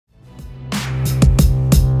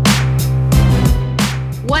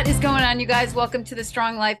What is going on, you guys? Welcome to the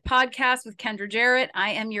Strong Life Podcast with Kendra Jarrett.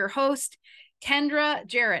 I am your host, Kendra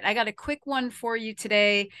Jarrett. I got a quick one for you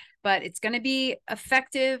today, but it's going to be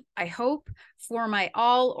effective, I hope, for my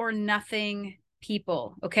all or nothing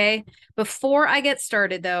people. Okay. Before I get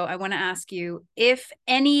started, though, I want to ask you if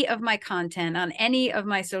any of my content on any of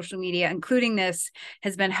my social media, including this,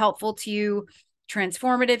 has been helpful to you,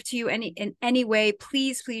 transformative to you in any way,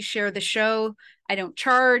 please share the show. I don't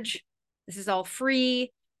charge. This is all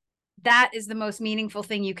free. That is the most meaningful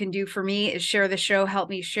thing you can do for me, is share the show, help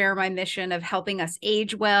me share my mission of helping us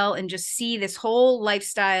age well and just see this whole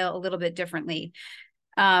lifestyle a little bit differently.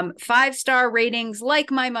 5-star ratings, like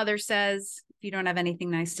my mother says. If you don't have anything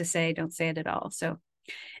nice to say, don't say it at all. So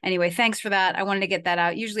anyway, thanks for that. I wanted to get that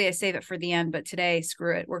out. Usually I save it for the end, but today,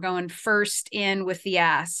 screw it. We're going first in with the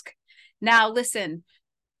ask. Now, listen.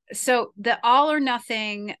 So the all or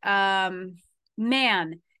nothing,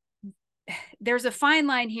 man, there's a fine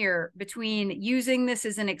line here between using this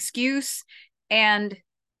as an excuse and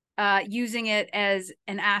using it as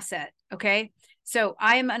an asset. Okay. So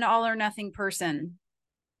I'm an all or nothing person.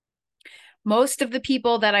 Most of the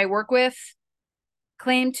people that I work with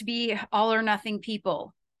claim to be all or nothing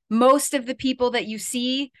people. Most of the people that you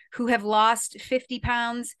see who have lost 50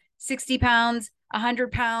 pounds, 60 pounds,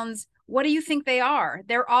 100 pounds, what do you think they are?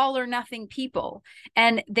 They're all or nothing people.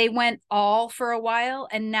 And they went all for a while,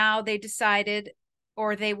 and now they decided,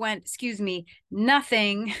 or they went,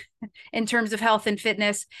 nothing in terms of health and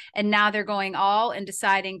fitness. And now they're going all and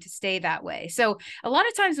deciding to stay that way. So a lot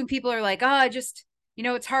of times when people are like, oh,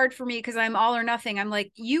 it's hard for me because I'm all or nothing. I'm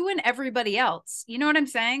like, you and everybody else, you know what I'm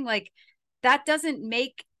saying? Like, that doesn't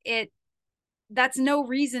make it, that's no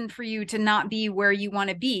reason for you to not be where you want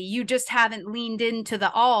to be. You just haven't leaned into the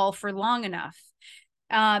all for long enough.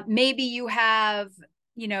 Maybe you have,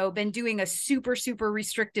 been doing a super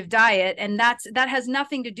restrictive diet, and that has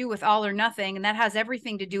nothing to do with all or nothing. And that has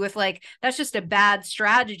everything to do with, like, that's just a bad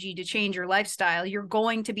strategy to change your lifestyle. You're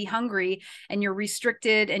going to be hungry and you're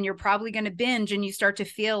restricted and you're probably going to binge, and you start to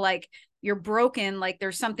feel like you're broken, like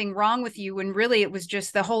there's something wrong with you, when really it was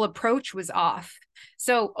just the whole approach was off.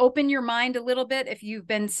 So open your mind a little bit. If you've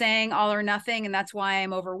been saying all or nothing, and that's why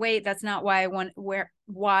I'm overweight, that's not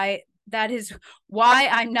why that is why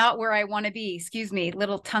I'm not where I want to be. Excuse me,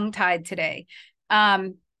 little tongue tied today.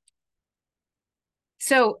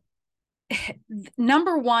 So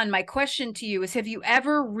number one, my question to you is, have you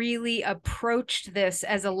ever really approached this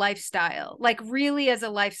as a lifestyle? Like, really as a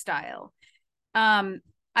lifestyle?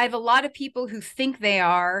 I have a lot of people who think they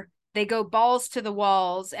go balls to the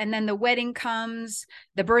walls, and then the wedding comes,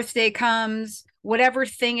 the birthday comes, whatever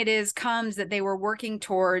thing it is comes that they were working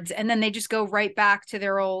towards, and then they just go right back to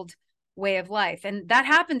their old way of life. And that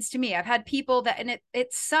happens to me. I've had people that, and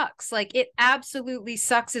it sucks. Like, it absolutely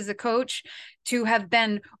sucks as a coach to have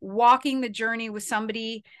been walking the journey with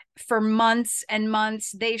somebody for months and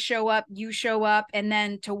months. They show up, you show up, and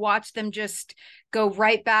then to watch them just go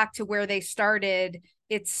right back to where they started.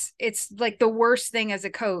 It's like the worst thing as a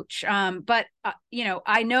coach. But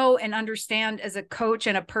I know and understand, as a coach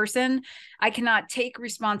and a person, I cannot take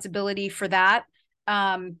responsibility for that.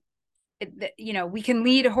 We can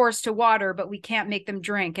lead a horse to water, but we can't make them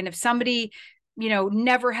drink. And if somebody,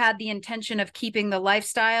 never had the intention of keeping the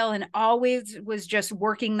lifestyle and always was just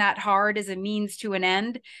working that hard as a means to an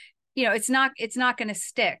end, it's not going to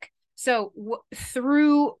stick. So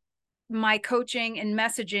through my coaching and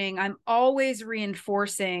messaging, I'm always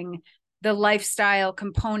reinforcing the lifestyle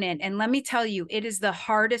component. And let me tell you, it is the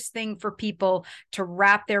hardest thing for people to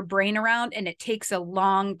wrap their brain around, and it takes a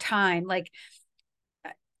long time. Like,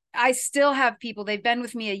 I still have people, they've been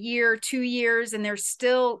with me a year, 2 years, and they're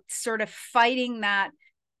still sort of fighting that,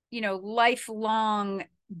 lifelong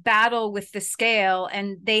battle with the scale.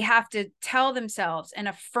 And they have to tell themselves and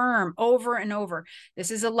affirm over and over,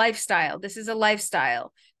 this is a lifestyle. This is a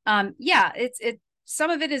lifestyle. Yeah, some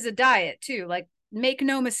of it is a diet too. Like, make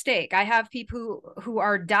no mistake, I have people who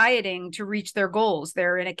are dieting to reach their goals.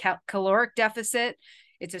 They're in a caloric deficit.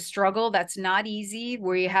 It's a struggle. That's not easy.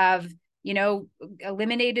 We have,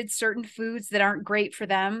 eliminated certain foods that aren't great for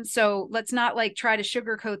them. So let's not try to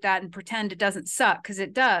sugarcoat that and pretend it doesn't suck, because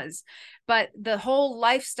it does. But the whole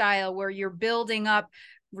lifestyle where you're building up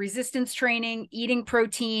resistance training, eating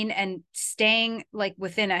protein, and staying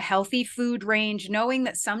within a healthy food range, knowing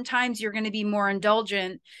that sometimes you're going to be more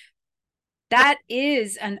indulgent, that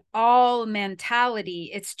is an all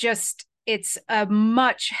mentality. It's a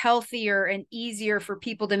much healthier and easier for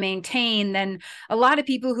people to maintain than a lot of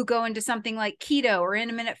people who go into something like keto or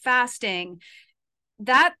intermittent fasting.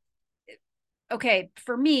 Okay,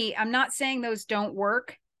 for me, I'm not saying those don't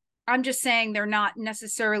work. I'm just saying they're not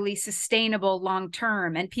necessarily sustainable long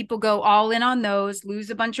term. And people go all in on those, lose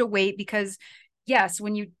a bunch of weight because, yes,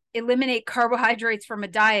 when you eliminate carbohydrates from a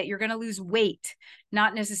diet, you're going to lose weight,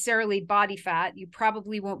 not necessarily body fat. You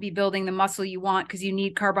probably won't be building the muscle you want because you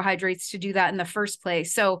need carbohydrates to do that in the first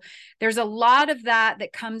place. So there's a lot of that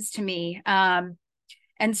comes to me. And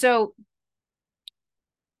so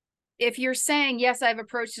if you're saying, yes, I've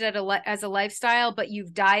approached it as a lifestyle, but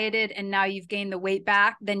you've dieted and now you've gained the weight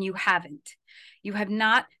back, then you haven't. You have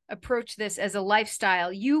not approached this as a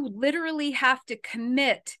lifestyle. You literally have to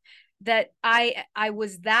commit that I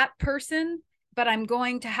was that person, but I'm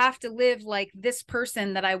going to have to live like this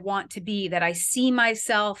person that I want to be, that I see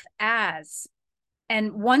myself as.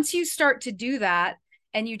 And once you start to do that,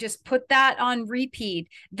 and you just put that on repeat,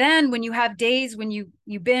 then when you have days when you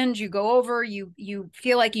binge, you go over, you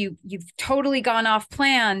feel like you've totally gone off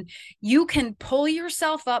plan, you can pull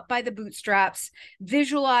yourself up by the bootstraps,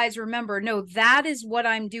 visualize, remember, no, that is what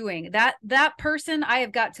I'm doing. That person, I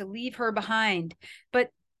have got to leave her behind. But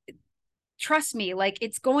trust me, like,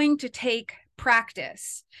 it's going to take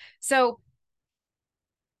practice. So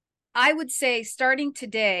I would say, starting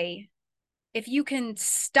today, if you can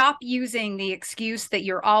stop using the excuse that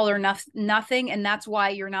you're all or nothing, and that's why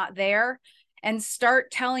you're not there, and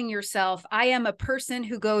start telling yourself, I am a person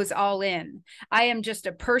who goes all in. I am just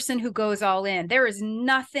a person who goes all in. There is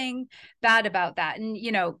nothing bad about that. And,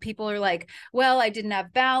 you know, people are like, well, I didn't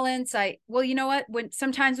have balance. Well, you know what?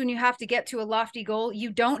 Sometimes when you have to get to a lofty goal,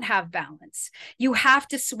 you don't have balance. You have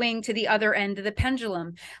to swing to the other end of the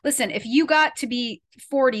pendulum. Listen, if you got to be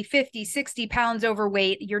 40, 50, 60 pounds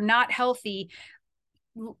overweight, you're not healthy.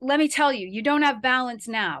 Let me tell you, you don't have balance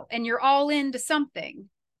now, and you're all into something,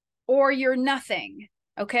 or you're nothing.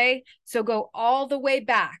 Okay. So go all the way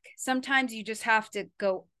back. Sometimes you just have to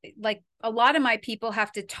go, like, a lot of my people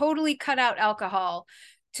have to totally cut out alcohol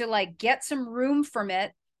to like get some room from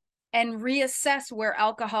it and reassess where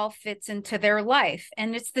alcohol fits into their life.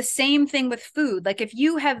 And it's the same thing with food. Like, if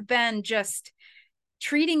you have been just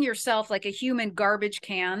treating yourself like a human garbage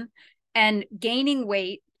can and gaining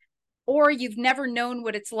weight, or you've never known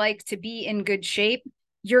what it's like to be in good shape,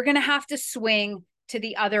 you're going to have to swing to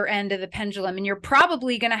the other end of the pendulum. And you're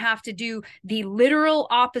probably going to have to do the literal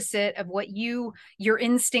opposite of what your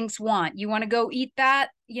instincts want. You want to go eat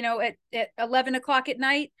that, you know, at 11 o'clock at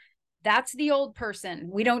night. That's the old person.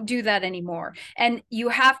 We don't do that anymore. And you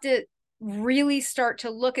have to really start to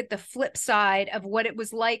look at the flip side of what it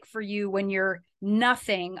was like for you when you're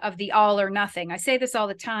nothing, of the all or nothing. I say this all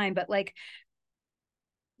the time, but like,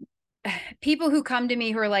 people who come to me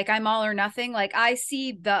who are like, I'm all or nothing, like, I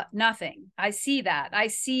see the nothing. I see that.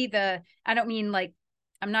 I don't mean, like,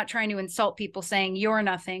 I'm not trying to insult people saying you're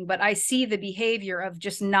nothing, but I see the behavior of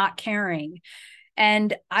just not caring.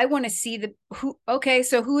 And I want to see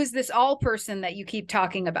so who is this all person that you keep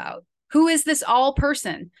talking about? Who is this all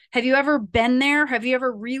person? Have you ever been there? Have you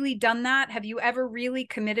ever really done that? Have you ever really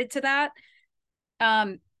committed to that?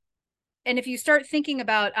 And if you start thinking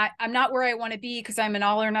about, I'm not where I want to be because I'm an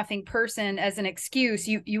all or nothing person as an excuse,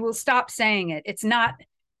 you will stop saying it. It's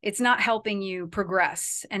not helping you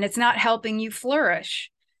progress, and it's not helping you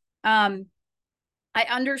flourish. I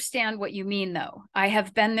understand what you mean, though. I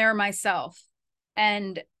have been there myself,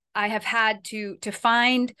 and I have had to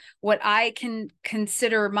find what I can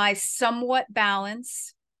consider my somewhat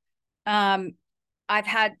balance. I've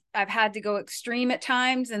had to go extreme at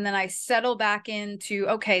times, and then I settle back into,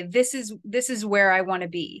 okay, this is where I want to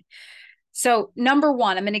be. So number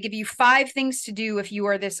one, I'm going to give you 5 things to do if you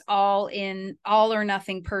are this all or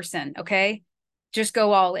nothing person. Okay. Just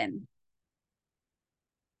go all in.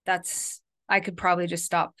 I could probably just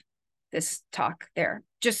stop this talk there.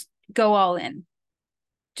 Just go all in.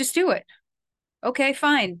 Just do it. Okay,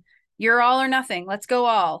 fine. You're all or nothing. Let's go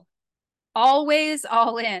all. Always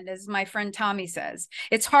all in, as my friend Tommy says.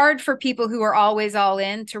 It's hard for people who are always all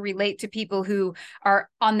in to relate to people who are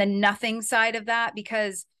on the nothing side of that,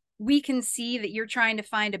 because we can see that you're trying to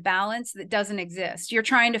find a balance that doesn't exist. You're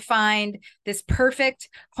trying to find this perfect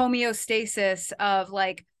homeostasis of,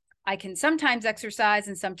 like, I can sometimes exercise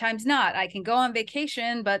and sometimes not. I can go on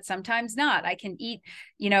vacation, but sometimes not. I can eat,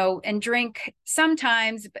 and drink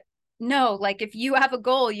sometimes, but no, like, if you have a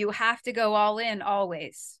goal, you have to go all in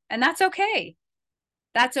always. And that's okay.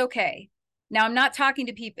 That's okay. Now, I'm not talking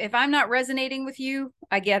to people. If I'm not resonating with you,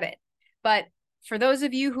 I get it. But for those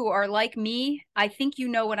of you who are like me, I think you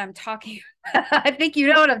know what I'm talking about. I think you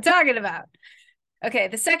know what I'm talking about. Okay,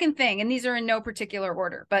 the second thing, and these are in no particular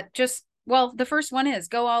order, but the first one is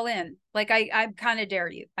go all in. Like, I kind of dare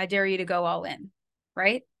you. I dare you to go all in,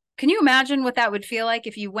 right? Can you imagine what that would feel like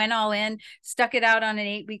if you went all in, stuck it out on an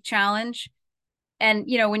 8-week challenge, And,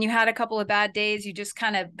 you know, when you had a couple of bad days, you just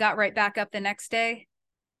kind of got right back up the next day.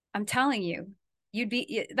 I'm telling you,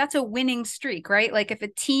 that's a winning streak, right? Like if a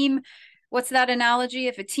team, what's that analogy?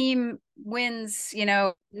 If a team wins, you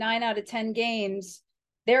know, 9 out of 10 games,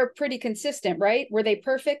 they're pretty consistent, right? Were they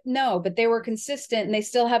perfect? No, but they were consistent and they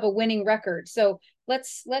still have a winning record. So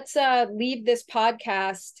let's leave this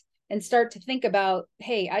podcast and start to think about,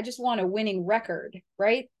 hey, I just want a winning record,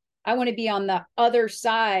 right? I want to be on the other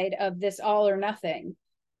side of this all or nothing.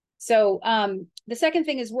 So the second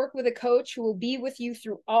thing is work with a coach who will be with you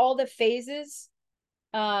through all the phases,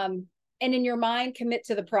 and in your mind, commit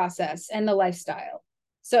to the process and the lifestyle.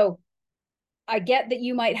 So I get that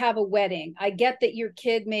you might have a wedding. I get that your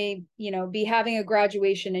kid may, you know, be having a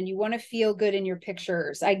graduation and you want to feel good in your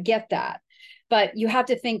pictures. I get that. But you have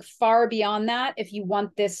to think far beyond that if you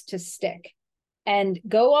want this to stick, and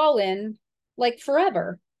go all in like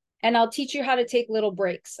forever. And I'll teach you how to take little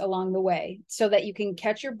breaks along the way so that you can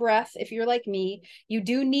catch your breath. If you're like me, you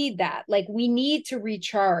do need that. Like we need to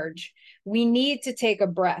recharge. We need to take a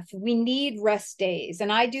breath. We need rest days.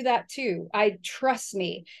 And I do that too. Trust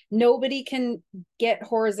me, nobody can get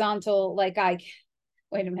horizontal like I can.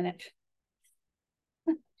 Wait a minute.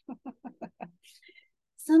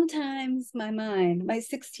 Sometimes my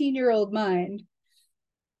 16-year-old mind,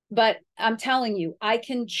 but I'm telling you, I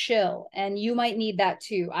can chill, and you might need that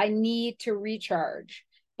too. I need to recharge.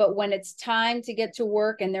 But when it's time to get to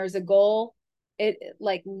work and there's a goal,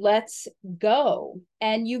 let's go.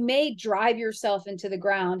 And you may drive yourself into the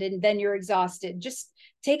ground and then you're exhausted. Just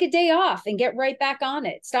take a day off and get right back on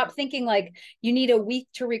it. Stop thinking like you need a week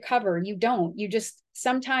to recover. You don't. You just,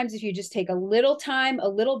 sometimes if you just take a little time, a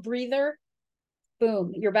little breather,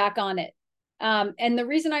 boom, you're back on it. And the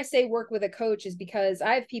reason I say work with a coach is because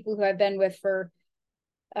I have people who I've been with for,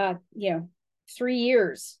 3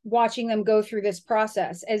 years, watching them go through this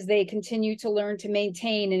process as they continue to learn to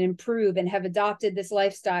maintain and improve and have adopted this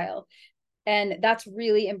lifestyle. And that's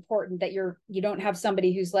really important, that you don't have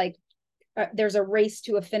somebody who's like, there's a race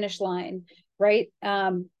to a finish line, right?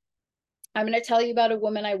 I'm going to tell you about a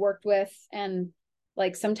woman I worked with, and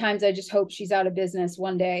like sometimes I just hope she's out of business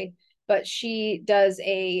one day. But she does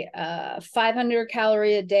a 500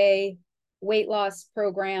 calorie a day weight loss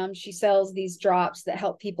program. She sells these drops that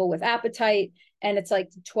help people with appetite. And it's like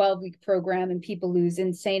a 12-week program, and people lose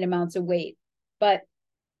insane amounts of weight. But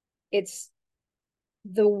it's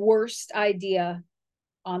the worst idea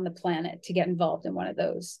on the planet to get involved in one of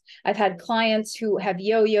those. I've had clients who have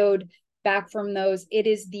yo-yoed back from those. It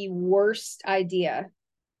is the worst idea,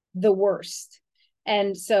 the worst.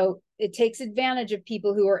 And so it takes advantage of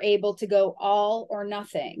people who are able to go all or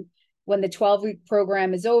nothing. When the 12-week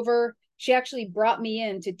program is over, she actually brought me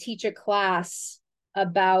in to teach a class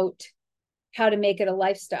about how to make it a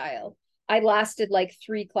lifestyle. I lasted like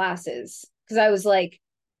 3 classes because I was like,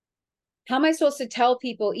 how am I supposed to tell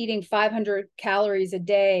people eating 500 calories a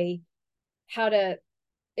day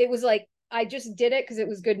it was like, I just did it because it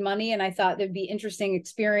was good money and I thought there'd be interesting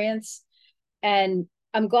experience. And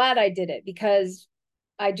I'm glad I did it because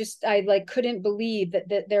I like couldn't believe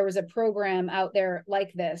that there was a program out there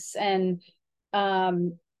like this. And,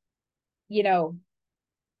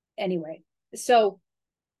 anyway, so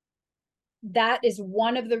that is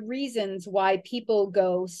one of the reasons why people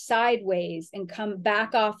go sideways and come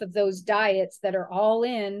back off of those diets that are all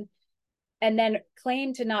in, and then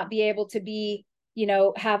claim to not be able to be,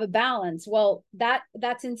 have a balance. Well,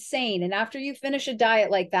 that's insane. And after you finish a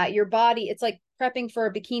diet like that, your body, it's like prepping for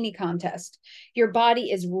a bikini contest. Your body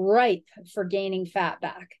is ripe for gaining fat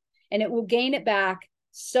back, and it will gain it back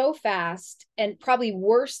so fast and probably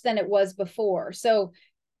worse than it was before. So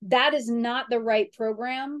that is not the right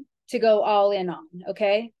program to go all in on.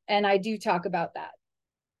 Okay. And I do talk about that.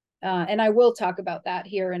 And I will talk about that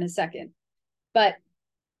here in a second. But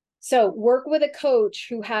so work with a coach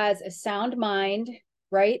who has a sound mind,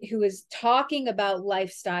 right? Who is talking about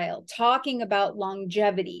lifestyle, talking about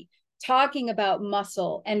longevity, talking about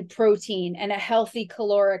muscle and protein and a healthy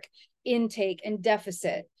caloric intake and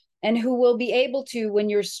deficit, and who will be able to, when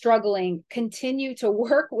you're struggling, continue to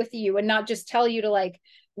work with you and not just tell you to like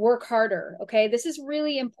work harder. Okay. This is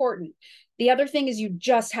really important. The other thing is you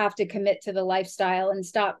just have to commit to the lifestyle and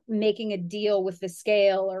stop making a deal with the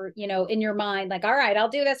scale or, in your mind, like, all right, I'll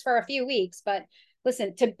do this for a few weeks. But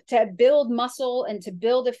listen, to build muscle and to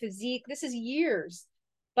build a physique, this is years.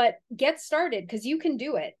 But get started because you can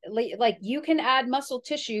do it. Like you can add muscle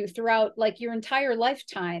tissue throughout like your entire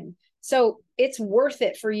lifetime. So it's worth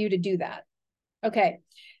it for you to do that. Okay.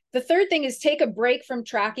 The third thing is take a break from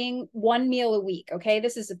tracking, one meal a week. Okay.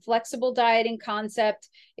 This is a flexible dieting concept.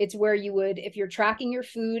 It's where you would, if you're tracking your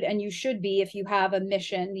food, and you should be, if you have a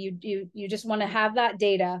mission, you just want to have that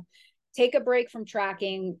data, take a break from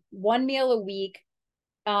tracking, one meal a week,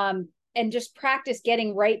 and just practice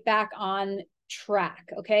getting right back on track.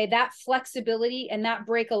 Okay. That flexibility and that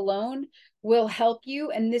break alone will help you.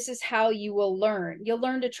 And this is how you will learn. You'll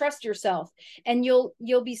learn to trust yourself, and you'll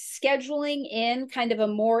be scheduling in kind of a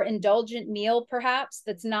more indulgent meal, perhaps,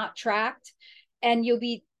 that's not tracked. And you'll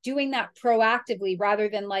be doing that proactively rather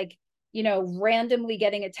than like, randomly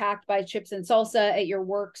getting attacked by chips and salsa at your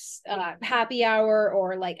work's happy hour,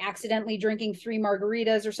 or like accidentally drinking 3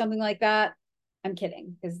 margaritas or something like that. I'm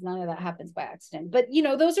kidding, because none of that happens by accident. But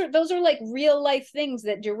those are like real life things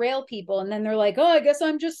that derail people. And then they're like, oh, I guess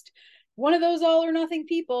I'm just one of those all or nothing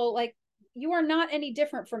people. Like, you are not any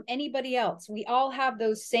different from anybody else. We all have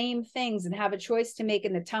those same things and have a choice to make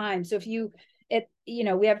in the time. So if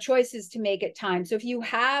we have choices to make at time. So if you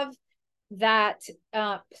have that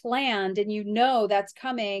planned, and that's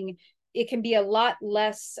coming, it can be a lot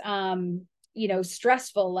less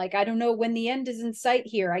stressful. Like, I don't know when the end is in sight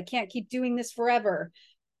here. I can't keep doing this forever.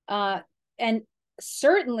 And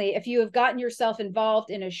certainly if you have gotten yourself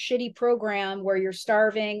involved in a shitty program where you're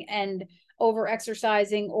starving and over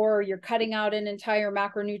exercising, or you're cutting out an entire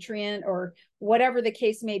macronutrient, or whatever the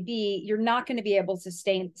case may be, you're not going to be able to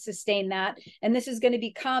sustain that. And this is going to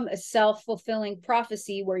become a self-fulfilling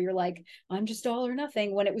prophecy where you're like, I'm just all or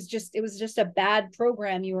nothing, when it was just a bad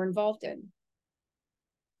program you were involved in.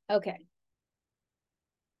 Okay.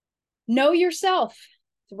 Know yourself,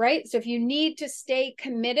 right? So if you need to stay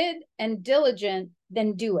committed and diligent,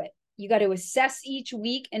 then do it. You got to assess each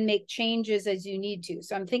week and make changes as you need to.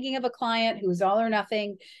 So I'm thinking of a client who's all or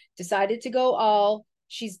nothing, decided to go all.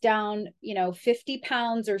 She's down, 50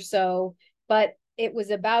 pounds or so, but it was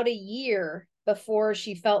about a year before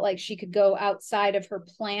she felt like she could go outside of her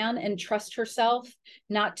plan and trust herself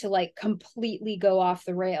not to like completely go off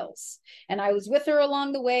the rails. And I was with her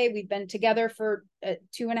along the way. We've been together for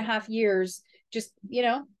 2.5 years, just,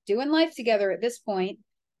 doing life together at this point.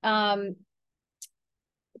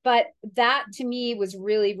 But that to me was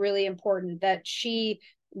really, really important, that she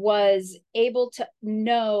was able to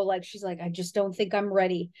know, like, she's like, I just don't think I'm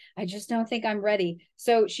ready. I just don't think I'm ready.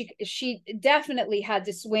 So she definitely had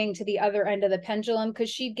to swing to the other end of the pendulum, because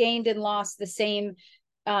she gained and lost the same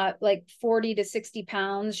like 40 to 60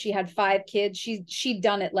 pounds. She had 5 kids. She'd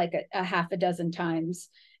done it like a half a dozen times,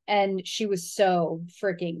 and she was so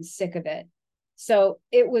freaking sick of it. So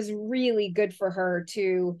it was really good for her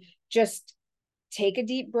to just take a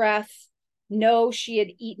deep breath, know she had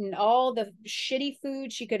eaten all the shitty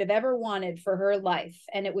food she could have ever wanted for her life,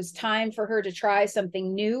 and it was time for her to try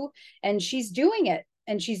something new. And she's doing it,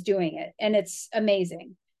 and it's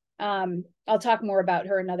amazing. I'll talk more about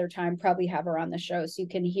her another time, probably have her on the show so you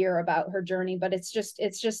can hear about her journey. But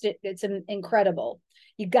it's incredible.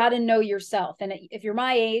 You got to know yourself. And if you're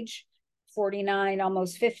my age, 49,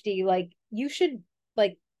 almost 50, like, you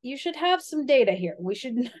should have some data here. We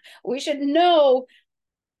should know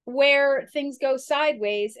where things go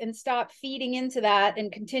sideways and stop feeding into that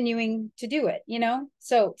and continuing to do it,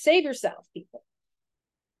 So save yourself, people.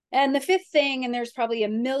 And the fifth thing, and there's probably a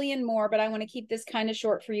million more, but I want to keep this kind of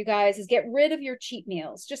short for you guys, is get rid of your cheat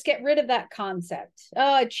meals. Just get rid of that concept.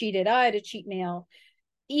 Oh, I cheated. I had a cheat meal.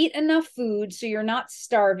 Eat enough food so you're not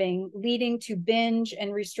starving, leading to binge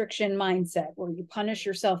and restriction mindset, where you punish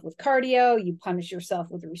yourself with cardio, you punish yourself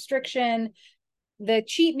with restriction. The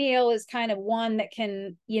cheat meal is kind of one that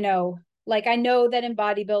can, like, I know that in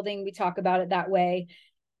bodybuilding, we talk about it that way,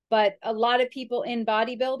 but a lot of people in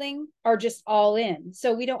bodybuilding are just all in.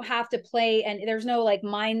 So we don't have to play, and there's no like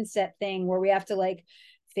mindset thing where we have to like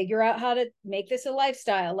figure out how to make this a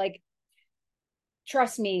lifestyle. Like,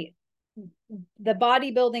 trust me, the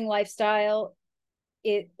bodybuilding lifestyle,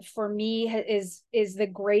 it for me is the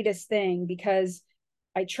greatest thing, because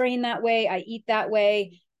I train that way, I eat that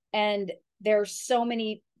way, and there's so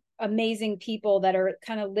many amazing people that are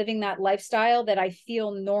kind of living that lifestyle that I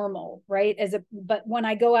feel normal, right? But when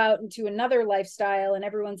I go out into another lifestyle and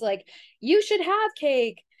everyone's like, you should have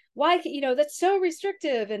cake, why, that's so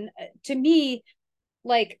restrictive. And to me,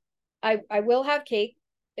 like, I will have cake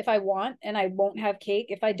if I want, and I won't have cake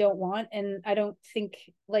if I don't want. And I don't think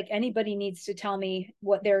like anybody needs to tell me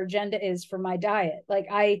what their agenda is for my diet. Like,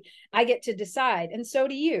 I get to decide, and so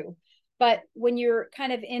do you. But when you're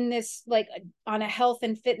kind of in this, like, on a health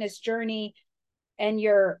and fitness journey, and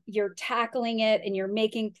you're tackling it and you're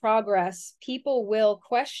making progress, people will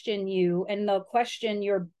question you, and they'll question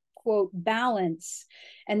your quote balance.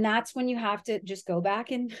 And that's when you have to just go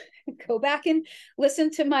back and go back and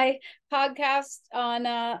listen to my podcast on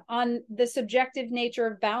the subjective nature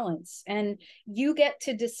of balance, and you get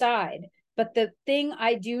to decide. But the thing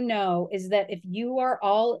I do know is that if you are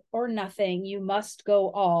all or nothing, you must go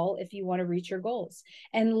all if you want to reach your goals.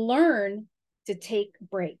 And learn to take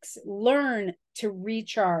breaks, learn to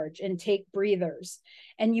recharge and take breathers.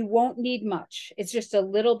 And you won't need much. It's just a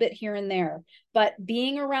little bit here and there. But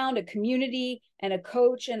being around a community and a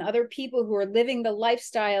coach and other people who are living the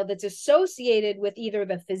lifestyle that's associated with either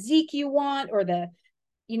the physique you want or the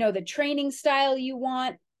training style you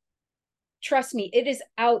want, trust me, it is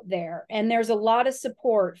out there, and there's a lot of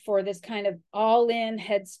support for this kind of all-in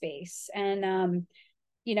headspace. And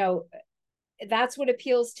that's what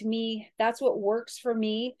appeals to me. That's what works for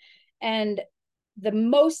me. And the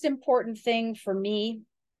most important thing for me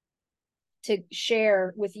to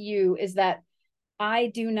share with you is that I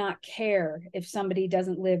do not care if somebody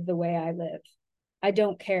doesn't live the way I live. I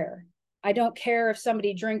don't care. I don't care if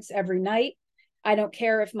somebody drinks every night. I don't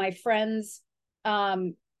care if my friends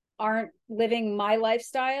aren't living my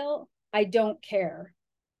lifestyle. I don't care.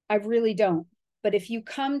 I really don't. But if you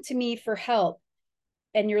come to me for help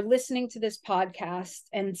and you're listening to this podcast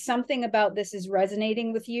and something about this is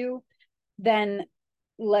resonating with you, then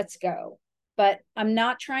let's go. But I'm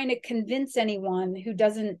not trying to convince anyone who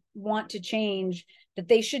doesn't want to change that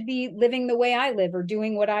they should be living the way I live or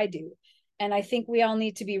doing what I do. And I think we all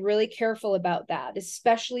need to be really careful about that,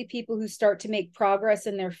 especially people who start to make progress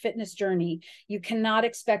in their fitness journey. You cannot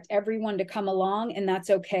expect everyone to come along, and that's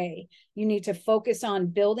okay. You need to focus on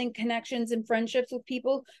building connections and friendships with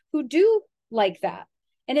people who do like that.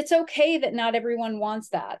 And it's okay that not everyone wants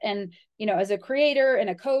that. And, as a creator and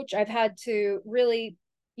a coach, I've had to really,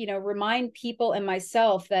 remind people and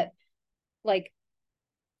myself that, like,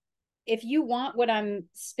 if you want what I'm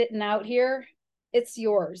spitting out here, it's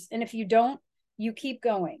yours. And if you don't, you keep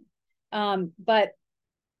going. But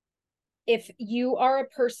if you are a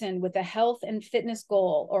person with a health and fitness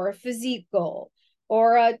goal or a physique goal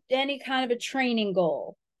or any kind of a training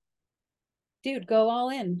goal, dude, go all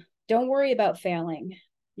in. Don't worry about failing.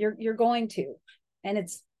 You're going to, and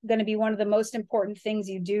it's going to be one of the most important things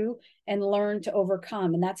you do and learn to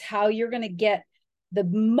overcome. And that's how you're going to get the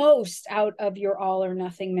most out of your all or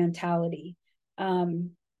nothing mentality.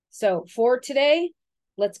 So for today,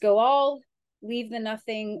 let's go all, leave the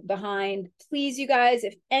nothing behind. Please, you guys,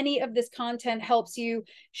 if any of this content helps you,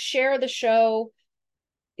 share the show.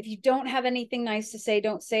 If you don't have anything nice to say,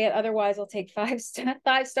 don't say it. Otherwise, I'll take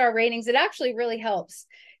five-star ratings. It actually really helps.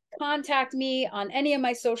 Contact me on any of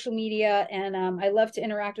my social media, and I love to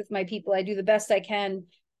interact with my people. I do the best I can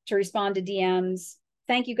to respond to DMs.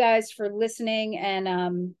 Thank you guys for listening,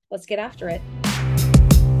 and let's get after it.